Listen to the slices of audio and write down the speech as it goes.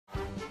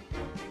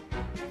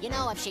You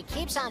know, if she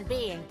keeps on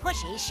being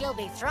pushy, she'll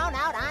be thrown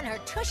out on her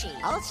tushy.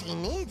 All she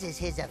needs is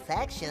his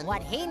affection.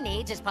 What he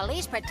needs is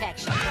police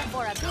protection.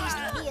 For a beast,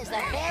 he is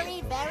the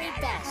very, very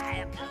best.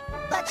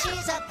 But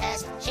she's a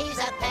pest, she's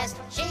a pest,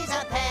 she's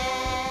a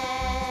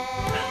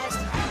pest.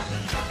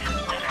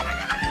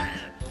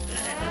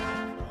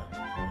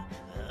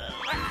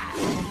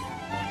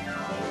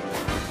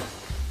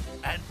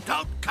 And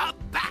don't come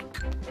back!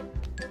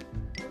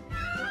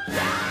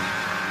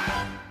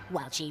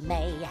 While she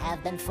may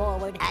have been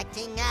forward,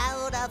 Acting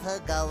out of her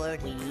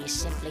gourd. we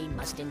simply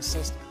must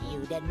insist you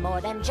did more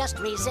than just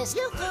resist.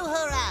 You threw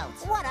her out.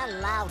 What a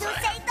lout! To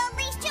say the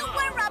least, you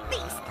were a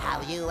beast.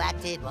 How you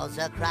acted was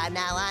a crime.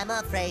 Now I'm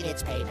afraid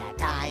it's payback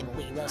time.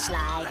 We will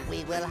slide,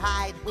 We will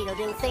hide. we'll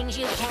do things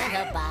you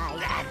can't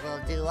abide. And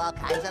we'll do all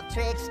kinds of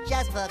tricks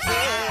just for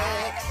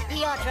kicks.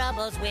 Your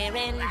troubles we're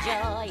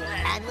enjoying.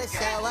 And we're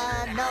so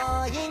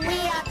annoying. We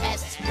are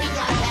pests, we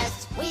are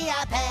pests, we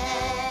are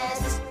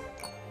pests.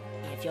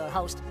 If your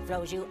host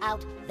throws you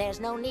out, there's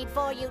no need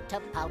for you to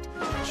pout.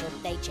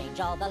 Should they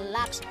change all the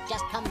locks,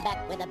 just come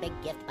back with a big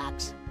gift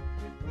box.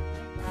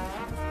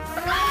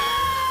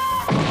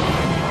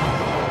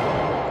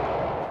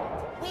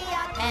 We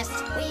are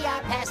pests, we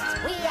are pests,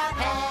 we are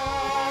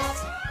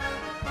pests.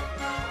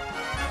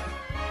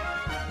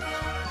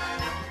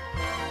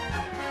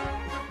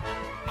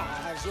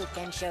 As you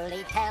can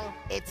surely tell,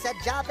 It's a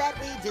job that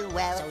we do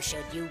well. so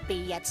should you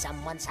be at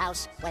someone's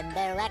house when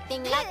they're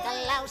acting like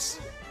a louse?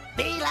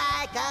 Be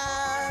like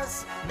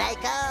us, make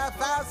a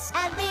fuss,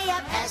 and be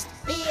a pest,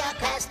 be a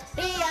pest,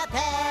 be a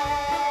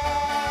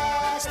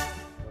pest.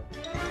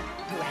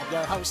 Grab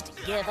your host,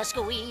 give a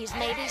squeeze,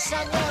 maybe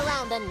somewhere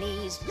around the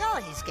knees.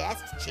 You're his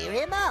guest, cheer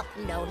him up.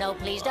 No, no,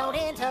 please don't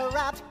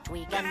interrupt.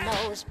 Tweak a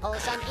nose, pull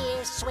some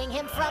ears, swing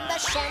him from the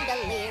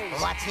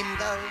chandeliers. Watch him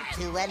go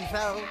to and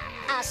fro.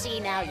 I see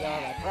now you're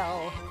a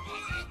pro.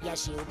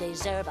 Yes, you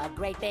deserve a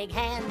great big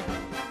hand,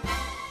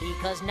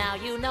 because now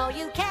you know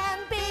you can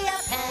be a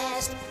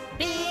pest,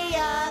 be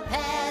a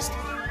pest.